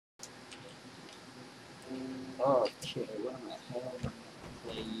Okay, what am I hell am I gonna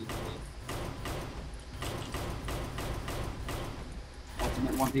play you with?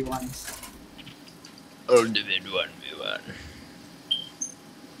 Ultimate 1v1s. Ultimate 1v1.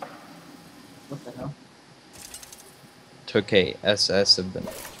 What the hell? Took a SS of the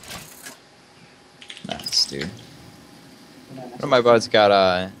nice, dude. One of my buds got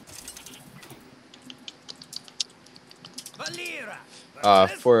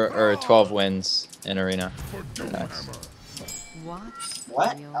 4 or 12 wins in arena. Very nice.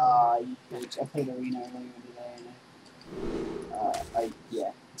 What? You bitch. I played arena earlier today.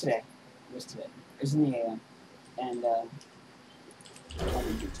 Yeah, today. It was today. It was in the AM. And, I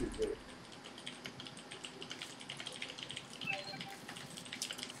didn't do too good.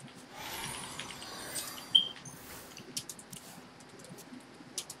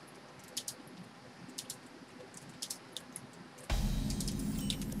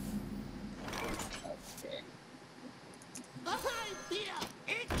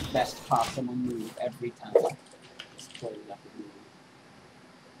 Best possible move every time. Just play it up and move.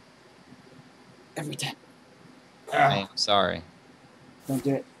 Every time. I'm sorry. Don't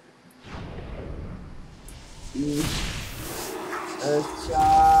do it. Earth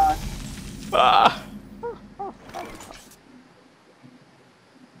shock. Ah.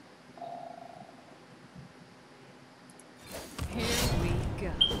 Here we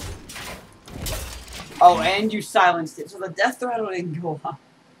go. Oh, and you silenced it, so the death rattle didn't go off.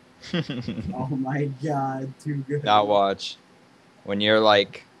 Oh my god, too good. Now watch. When you're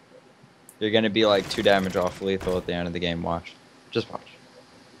like, you're gonna be like 2 damage off lethal at the end of the game. Watch. Just watch.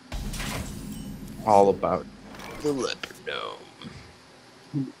 All about the Leopardome.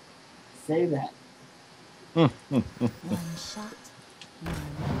 Say that. One shot.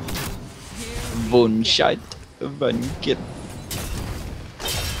 One shot, one kill.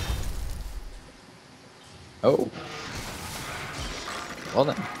 Oh. Well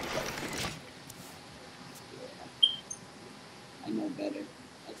then. I know better.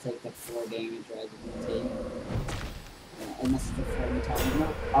 I take the 4 damage rather than take. Unless it's a flame tongue. No.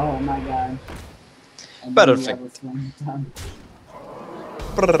 Oh my god. And then Perfect. the other flame tongue.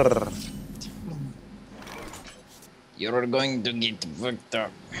 You're going to get fucked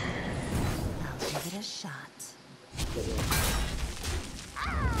up. I'll give it a shot.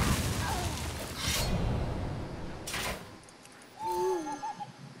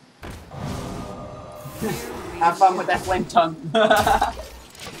 Have fun with that flame tongue.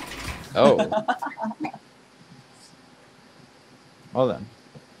 Oh. Well then.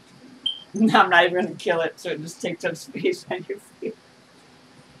 I'm not even gonna kill it, so it just takes up space on your feet.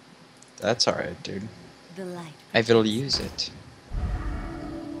 That's alright, dude. The light. I will use it.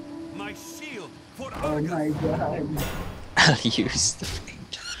 My shield for Oh my god. I'll use the flame.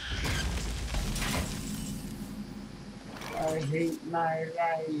 I hate my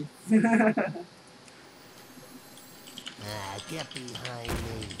life. get behind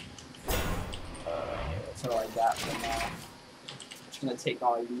me. That's all I got for now. Just gonna take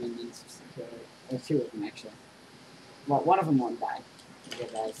all your minions just to kill it. There's 2 of them actually. Well, one of them won't die.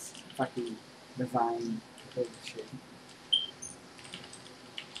 Because that's fucking divine bullshit.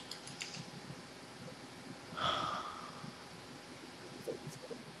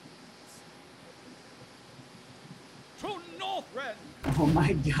 True Northrend. Oh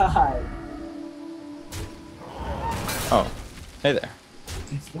my god. Oh. Hey there.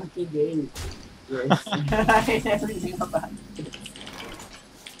 It's fucking Gable. Yes. I hate everything about this.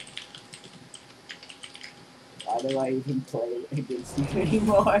 Why do I even play against you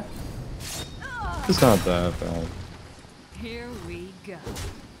anymore? It's not that bad. Here we go.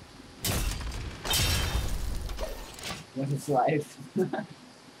 What is life?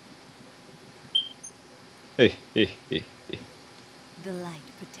 Hey, hey, hey, hey. The light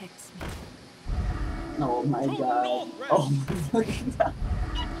protects me. Oh my god. Oh my fucking god.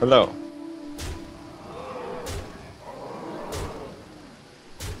 Hello.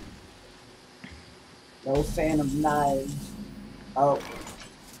 No fan of knives. Oh.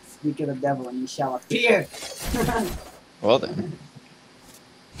 Speak of the devil and you shall appear. Well then.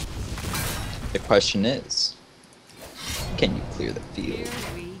 The question is, can you clear the Here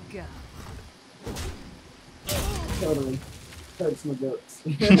field? we go. Totally. Hurts my goats.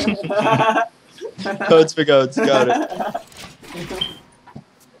 Codes for goats, got it.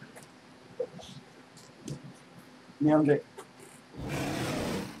 Nailed it.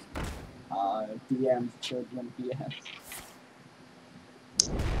 DM, children, PS.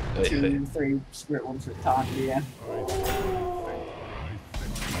 Hey, hey. 2, 3 spirit ones with talk, DM. Well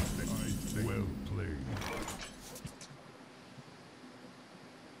played.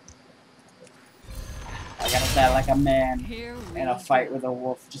 gotta die like a man Here we in a fight go. with a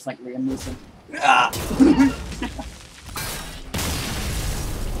wolf, just like Liam Neeson.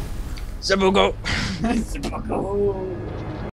 Zabugo. Zabugo.